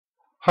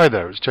Hi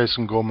there, it's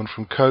Jason Gorman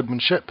from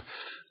Codemanship.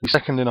 We're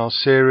second in our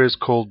series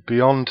called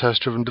Beyond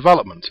Test-Driven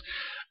Development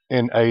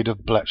in aid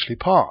of Bletchley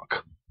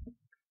Park.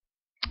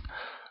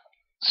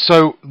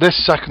 So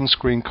this second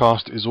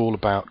screencast is all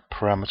about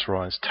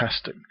parameterized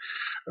testing.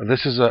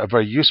 This is a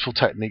very useful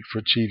technique for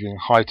achieving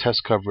high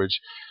test coverage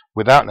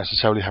without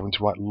necessarily having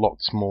to write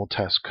lots more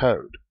test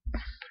code.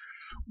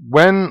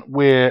 When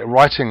we're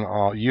writing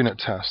our unit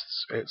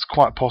tests, it's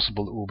quite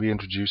possible that we'll be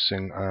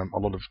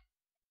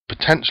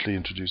potentially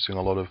introducing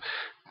a lot of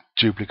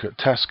duplicate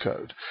test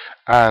code,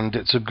 and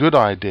it's a good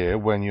idea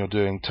when you're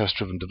doing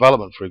test-driven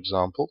development, for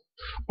example,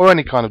 or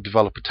any kind of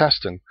developer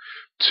testing,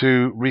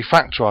 to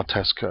refactor our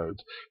test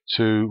code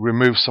to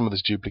remove some of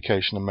this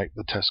duplication and make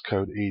the test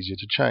code easier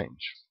to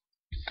change.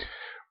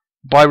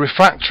 By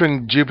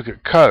refactoring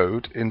duplicate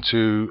code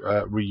into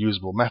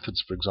reusable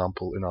methods, for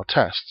example, in our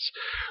tests,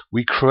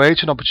 we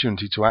create an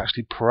opportunity to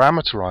actually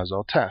parameterize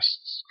our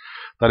tests.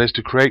 That is,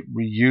 to create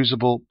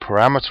reusable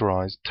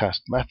parameterized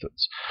test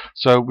methods.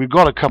 So we've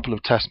got a couple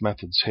of test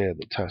methods here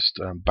that test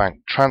bank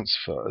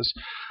transfers,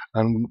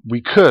 and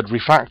we could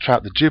refactor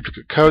out the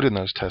duplicate code in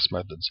those test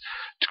methods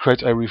to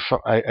create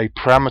a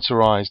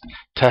parameterized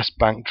test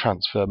bank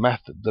transfer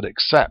method that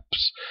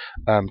accepts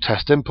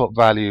test input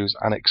values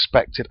and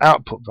expected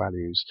output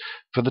values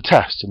for the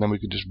test, and then we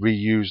could just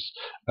reuse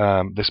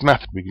this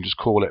method. We can just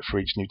call it for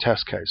each new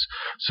test case.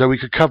 So we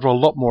could cover a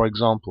lot more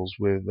examples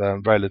with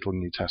very little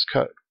new test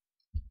code.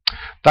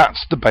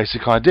 That's the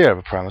basic idea of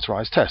a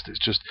parameterized test. It's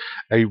just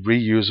a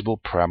reusable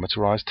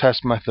parameterized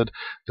test method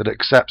that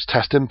accepts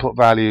test input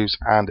values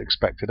and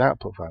expected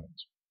output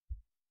values.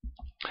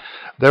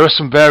 There are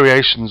some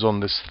variations on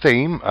this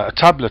theme. A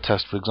tabular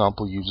test, for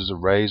example, uses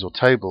arrays or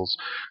tables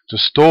to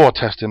store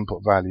test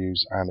input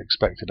values and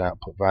expected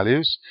output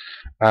values,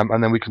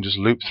 and then we can just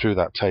loop through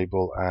that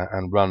table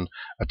and run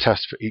a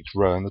test for each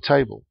row in the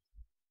table.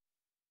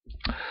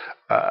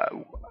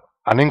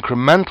 An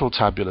incremental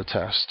tabular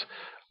test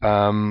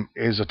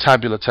is a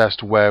tabular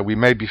test where we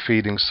may be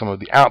feeding some of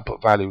the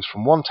output values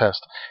from one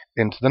test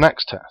into the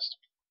next test.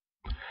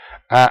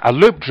 A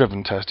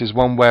loop-driven test is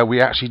one where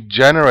we actually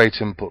generate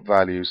input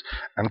values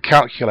and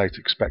calculate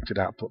expected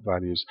output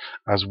values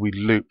as we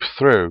loop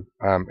through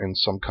in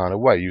some kind of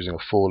way, using a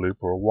for loop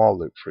or a while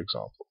loop, for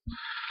example.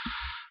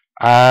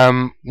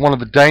 One of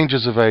the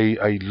dangers of a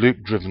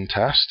loop-driven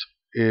test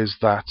is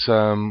that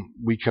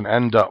we can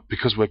end up,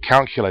 because we're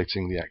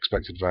calculating the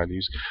expected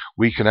values,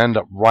 we can end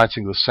up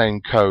writing the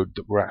same code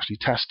that we're actually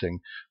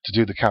testing to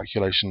do the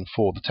calculation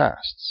for the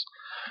tests.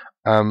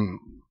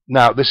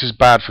 Now, this is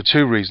bad for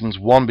two reasons.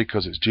 One,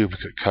 because it's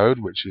duplicate code,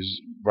 which is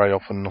very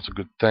often not a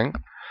good thing.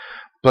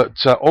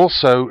 But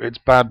also, it's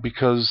bad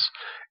because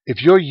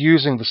if you're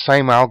using the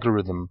same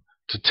algorithm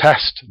to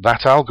test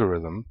that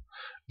algorithm,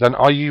 then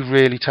are you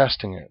really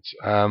testing it?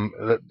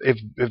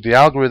 If the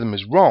algorithm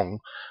is wrong,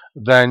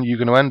 then you're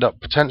going to end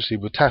up potentially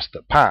with tests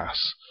that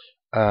pass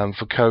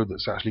for code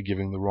that's actually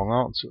giving the wrong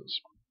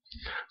answers.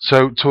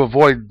 So to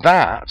avoid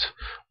that,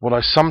 what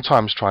I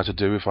sometimes try to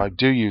do if I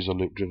do use a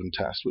loop-driven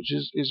test, which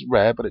is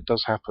rare but it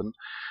does happen,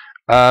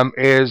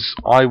 is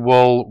I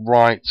will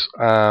write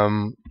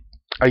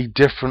a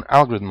different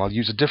algorithm. I'll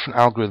use a different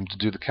algorithm to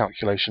do the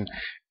calculation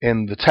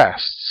in the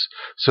tests.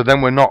 So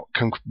then we're not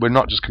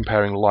just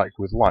comparing like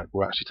with like.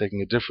 We're actually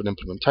taking a different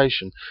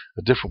implementation,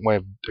 a different way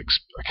of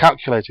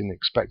calculating the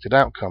expected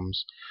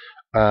outcomes,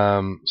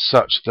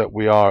 such that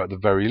we are at the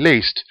very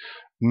least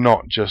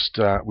not just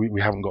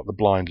we haven't got the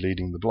blind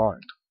leading the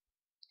blind.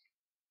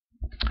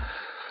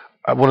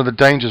 One of the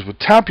dangers with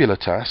tabular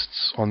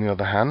tests, on the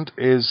other hand,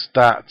 is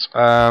that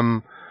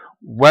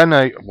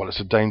it's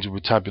a danger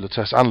with tabular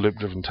tests and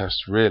loop-driven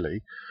tests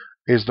really,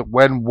 is that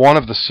when one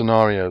of the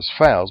scenarios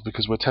fails,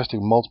 because we're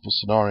testing multiple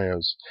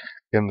scenarios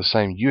in the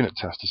same unit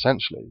test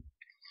essentially,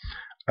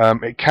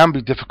 it can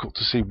be difficult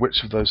to see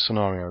which of those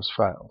scenarios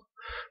failed.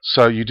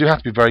 So you do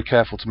have to be very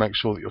careful to make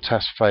sure that your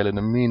tests fail in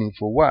a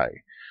meaningful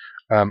way,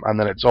 and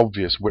then it's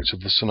obvious which of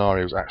the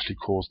scenarios actually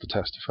caused the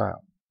test to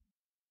fail.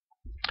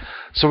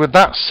 So with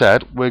that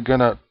said, we're going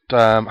to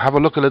have a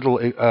look at a little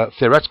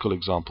theoretical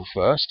example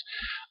first.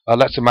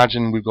 Let's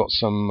imagine we've got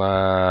some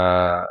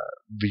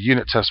the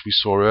unit test we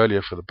saw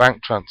earlier for the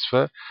bank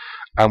transfer,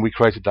 and we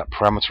created that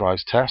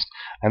parameterized test,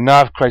 and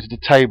now I've created a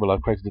table.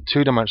 I've created a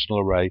two-dimensional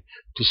array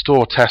to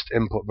store test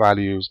input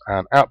values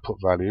and output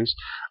values,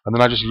 and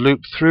then I just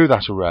loop through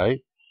that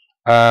array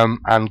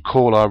and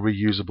call our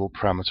reusable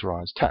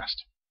parameterized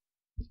test.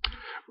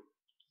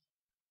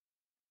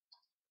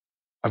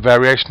 A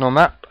variation on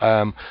that,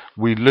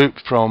 we loop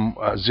from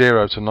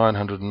 0 to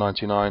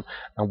 999,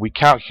 and we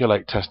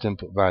calculate test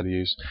input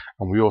values,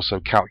 and we also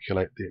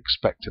calculate the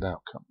expected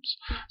outcomes.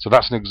 So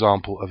that's an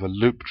example of a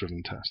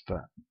loop-driven test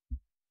there.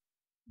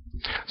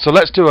 So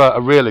let's do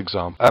a real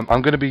example.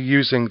 I'm going to be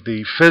using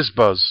the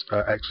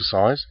FizzBuzzer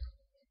exercise.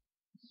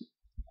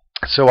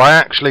 So I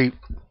actually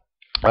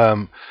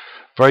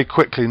very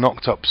quickly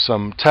knocked up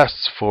some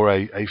tests for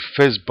a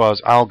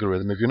FizzBuzzer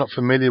algorithm. If you're not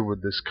familiar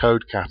with this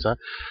code kata,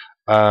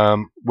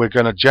 we're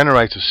going to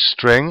generate a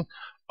string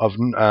of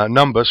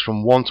numbers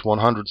from 1 to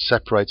 100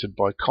 separated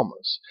by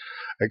commas.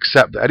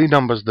 except that any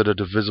numbers that are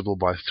divisible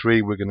by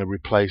 3 we're going to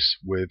replace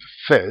with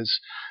fizz,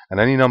 and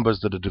any numbers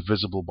that are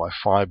divisible by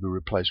 5 we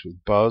replace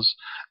with buzz,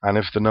 and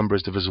if the number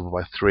is divisible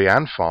by 3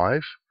 and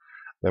 5,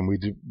 then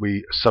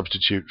we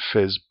substitute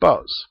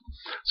FizzBuzz.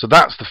 So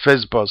that's the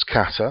FizzBuzz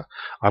kata.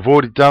 I've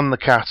already done the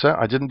kata.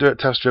 I didn't do it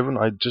test driven.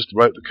 I just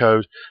wrote the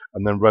code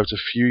and then wrote a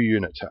few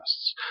unit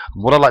tests.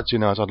 And what I'd like to do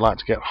now is I'd like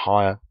to get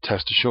higher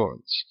test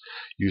assurance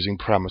using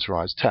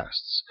parameterized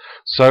tests.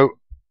 So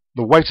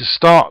the way to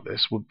start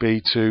this would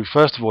be to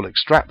first of all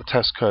extract the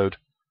test code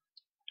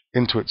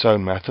into its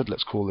own method.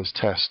 Let's call this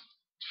test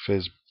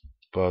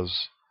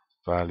FizzBuzz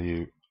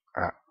value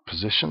at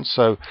position.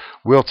 So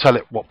we'll tell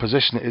it what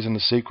position it is in the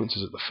sequence.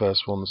 Is it the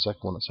first one, the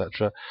second one,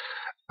 etc.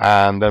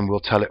 And then we'll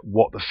tell it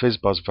what the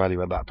FizzBuzz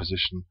value at that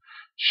position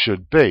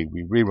should be.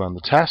 We rerun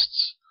the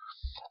tests,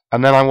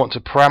 and then I want to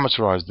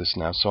parameterize this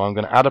now. So I'm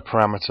going to add a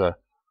parameter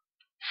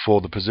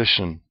for the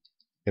position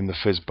in the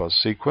FizzBuzz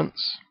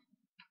sequence,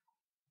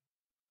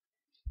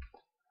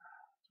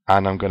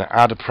 and I'm going to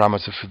add a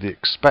parameter for the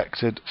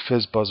expected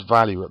FizzBuzz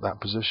value at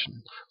that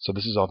position. So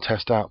this is our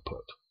test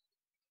output.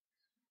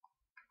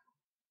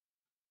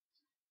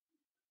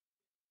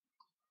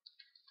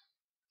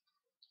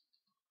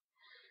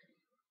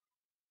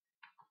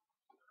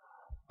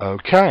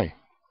 Okay,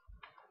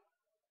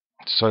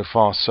 so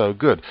far so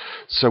good.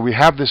 So we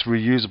have this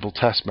reusable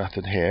test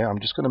method here. I'm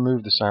just going to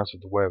move this out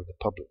of the way of the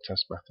public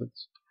test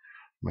methods,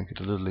 make it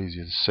a little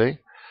easier to see.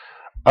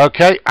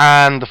 Okay,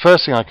 and the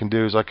first thing I can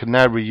do is I can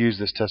now reuse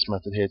this test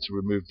method here to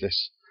remove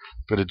this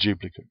bit of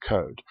duplicate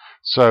code.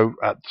 So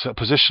at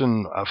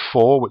position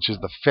 4, which is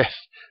the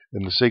 5th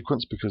in the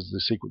sequence, because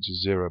the sequence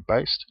is 0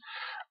 based,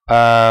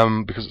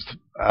 because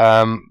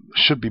it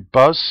should be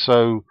buzz.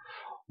 So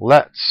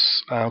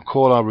let's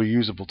call our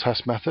reusable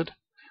test method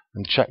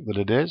and check that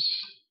it is.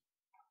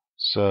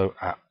 So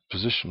at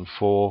position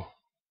 4,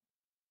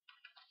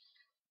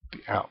 the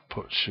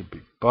output should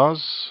be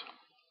buzz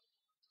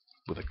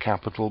with a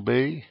capital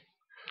B.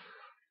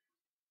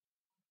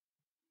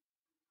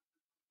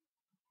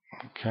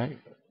 Okay,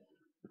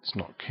 it's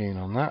not keen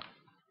on that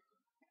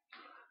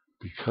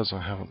because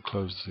I haven't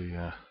closed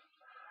the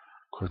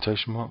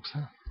quotation marks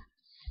there.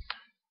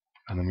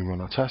 And then we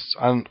run our tests,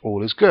 and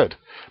all is good.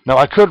 Now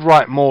I could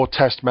write more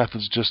test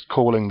methods just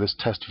calling this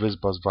test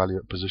FizzBuzz value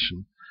at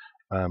position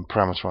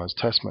parameterized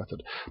test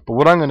method. But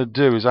what I'm going to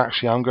do is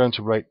actually I'm going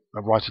to write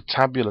a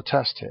tabular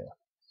test here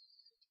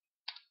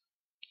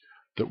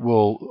that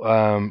will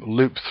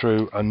loop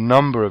through a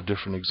number of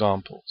different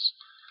examples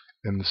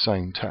in the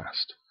same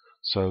test.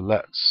 So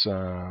let's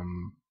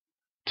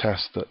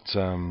test that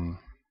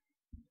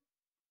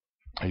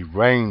a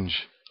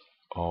range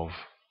of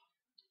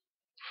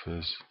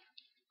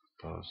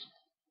FizzBuzz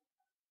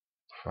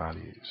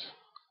values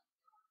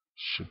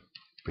should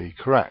be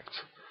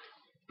correct.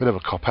 Bit of a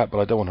cop-out, but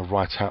I don't want to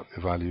write out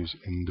the values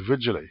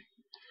individually.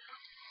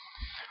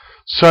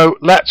 So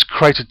let's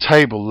create a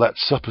table.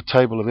 Let's set up a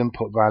table of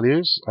input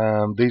values.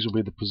 These will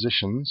be the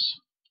positions,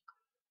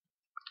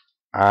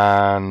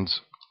 and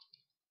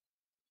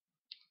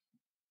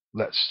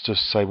let's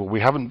just say, well,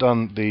 we haven't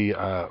done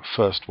the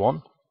first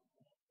one,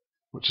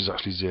 which is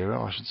actually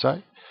 0, I should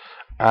say,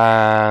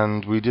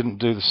 and we didn't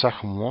do the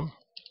second one.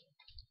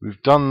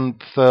 We've done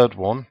the third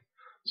one,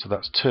 so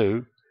that's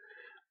 2,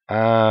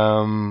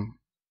 and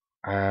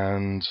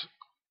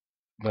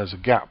there's a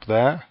gap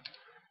there.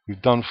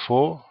 We've done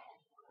 4.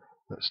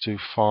 Let's do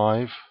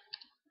 5,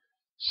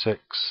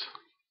 6,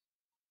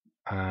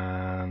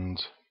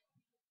 and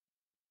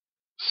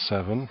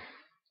 7,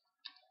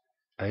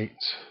 8,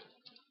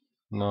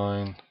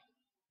 9,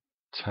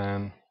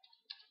 10,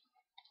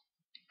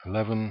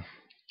 11,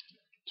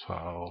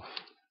 12,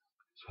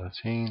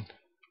 13,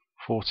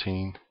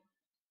 14.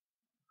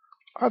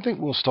 I think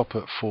we'll stop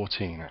at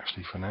 14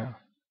 actually for now.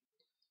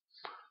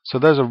 So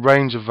there's a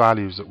range of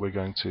values that we're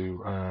going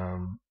to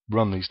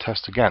run these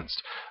tests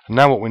against. And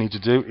now what we need to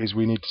do is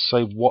we need to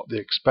say what the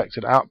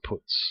expected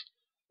outputs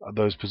at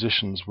those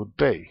positions would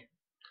be.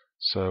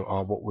 So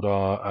what would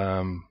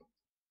our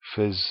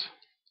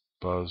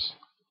FizzBuzz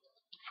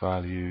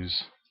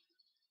values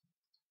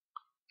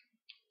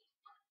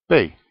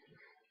be?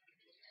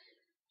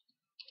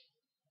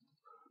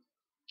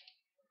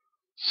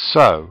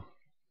 So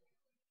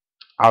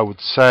I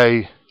would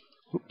say,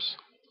 oops,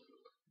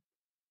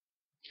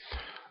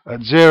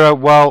 at 0,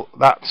 well,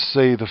 that's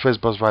the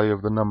FizzBuzz value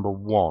of the number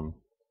 1.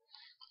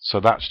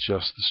 So that's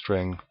just the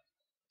string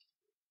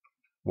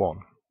 1.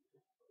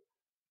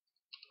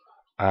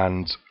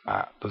 And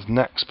at the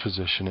next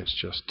position, it's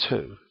just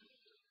 2.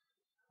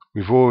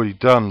 We've already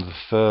done the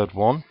third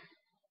one.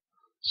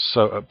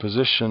 So at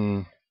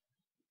position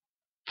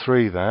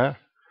 3 there,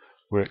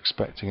 we're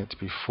expecting it to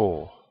be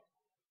 4.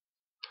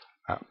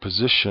 At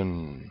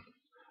position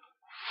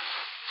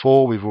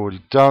 4, we've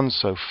already done,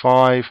 so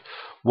 5.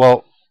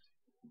 Well,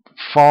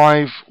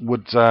 5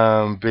 would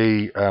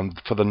be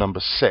for the number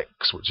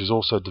 6, which is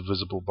also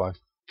divisible by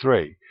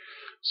 3.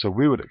 So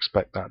we would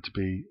expect that to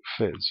be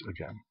fizz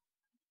again.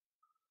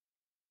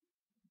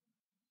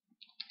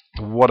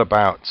 What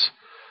about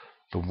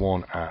the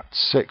one at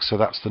 6, so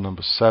that's the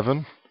number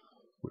 7,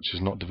 which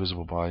is not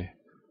divisible by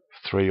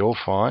 3 or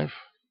 5.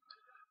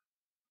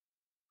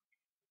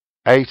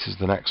 8 is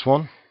the next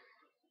one.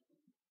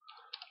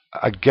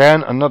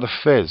 Again, another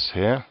fizz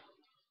here.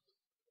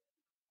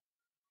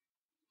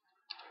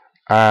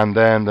 And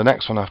then the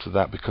next one after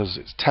that, because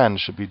it's 10,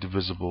 should be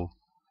divisible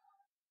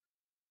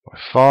by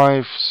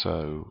 5,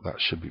 so that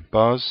should be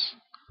buzz.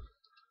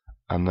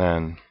 And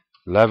then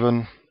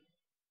 11,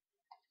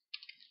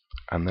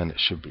 and then it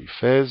should be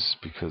fizz,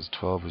 because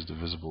 12 is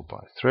divisible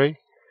by 3.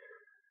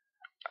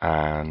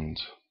 And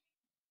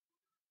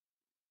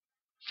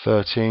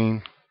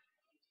 13,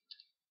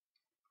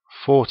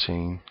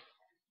 14,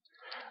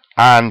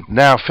 and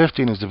now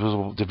 15 is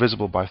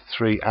divisible by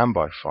 3 and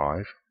by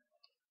 5.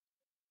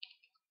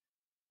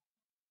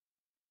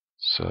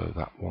 So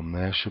that one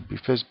there should be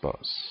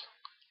FizzBuzz.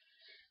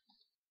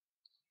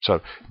 So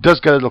it does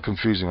get a little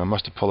confusing, I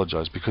must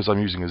apologize, because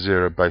I'm using a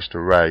zero-based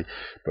array,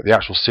 but the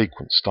actual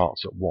sequence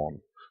starts at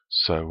 1.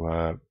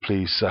 So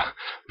please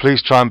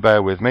try and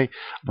bear with me.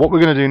 What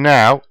we're going to do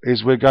now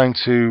is we're going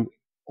to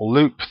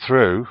loop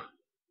through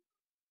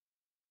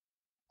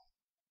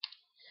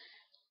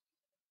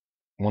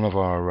one of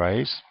our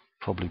arrays,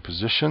 probably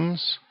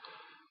positions.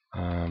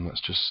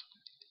 Let's just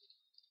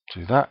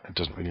do that. It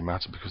doesn't really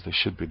matter because they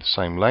should be the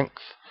same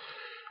length.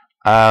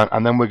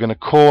 And then we're going to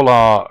call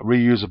our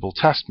reusable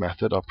test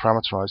method, our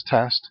parameterized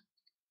test,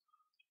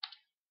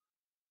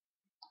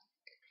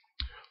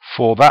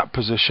 for that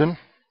position.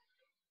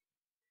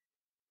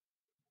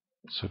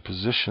 So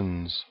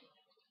positions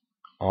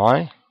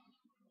I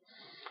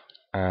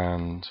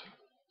and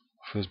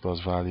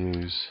FizzBuzz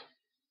values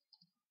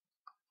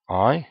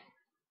I,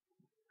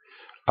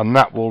 and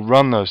that will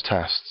run those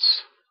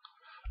tests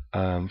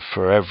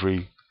for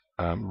every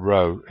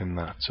row in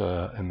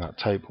that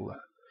table there.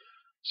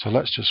 So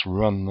let's just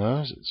run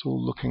those. It's all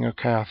looking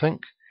okay, I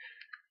think.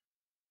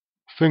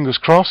 Fingers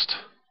crossed.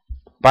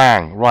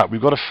 Bang! Right,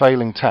 we've got a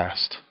failing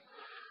test.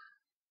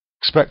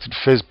 Expected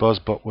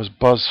FizzBuzz, but was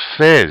buzz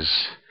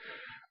fizz.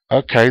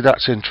 Okay,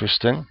 that's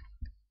interesting.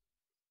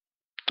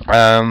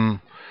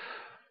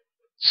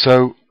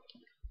 So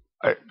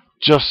it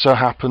just so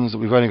happens that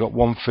we've only got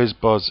one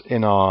FizzBuzz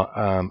in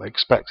our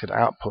expected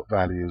output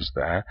values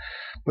there,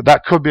 but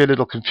that could be a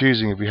little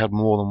confusing if we had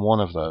more than one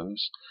of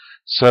those.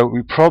 So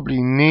we probably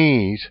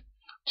need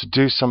to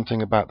do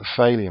something about the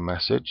failure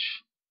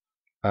message.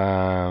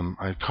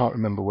 I can't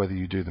remember whether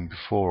you do them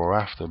before or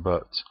after,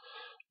 but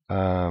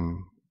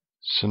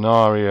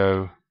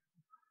scenario,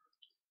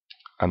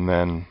 and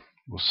then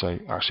we'll say,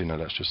 actually no,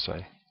 let's just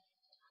say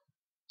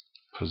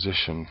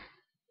position,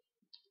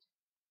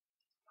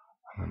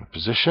 and then the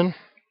position.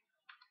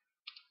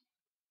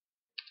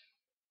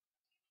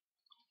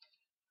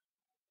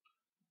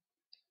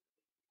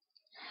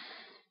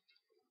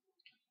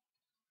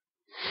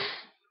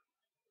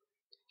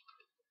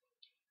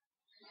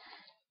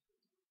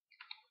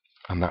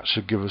 And that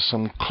should give us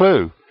some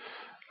clue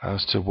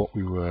as to what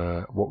we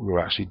were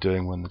actually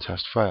doing when the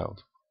test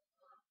failed.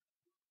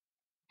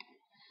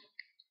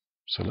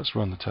 So let's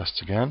run the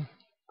tests again.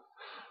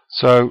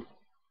 So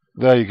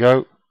there you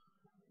go.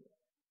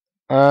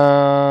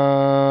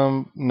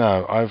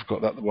 No, I've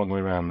got that the wrong way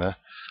around there.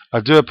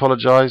 I do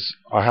apologise.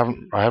 I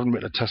haven't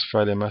written a test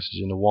failure message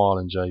in a while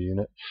in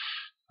JUnit.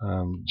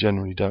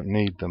 Generally don't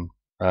need them.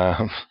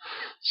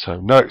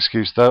 So no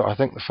excuse though. I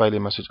think the failure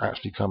message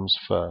actually comes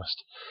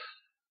first,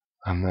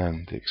 and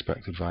then the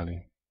expected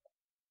value.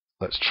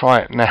 Let's try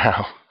it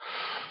now.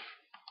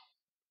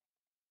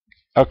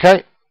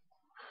 Okay.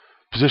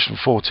 Position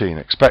 14,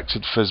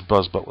 expected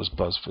FizzBuzz but was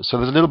BuzzFizz. So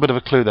there's a little bit of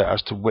a clue there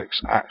as to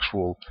which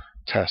actual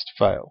test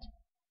failed.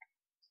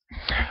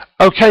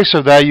 Okay,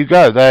 so there you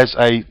go. There's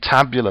a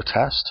tabular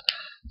test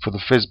for the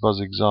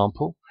FizzBuzz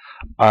example.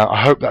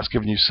 I hope that's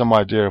given you some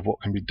idea of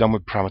what can be done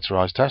with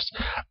parameterized tests,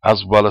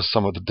 as well as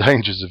some of the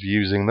dangers of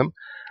using them.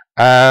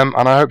 And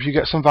I hope you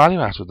get some value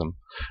out of them.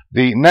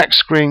 The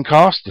next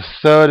screencast, the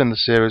third in the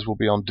series, will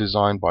be on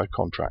design by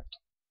contract.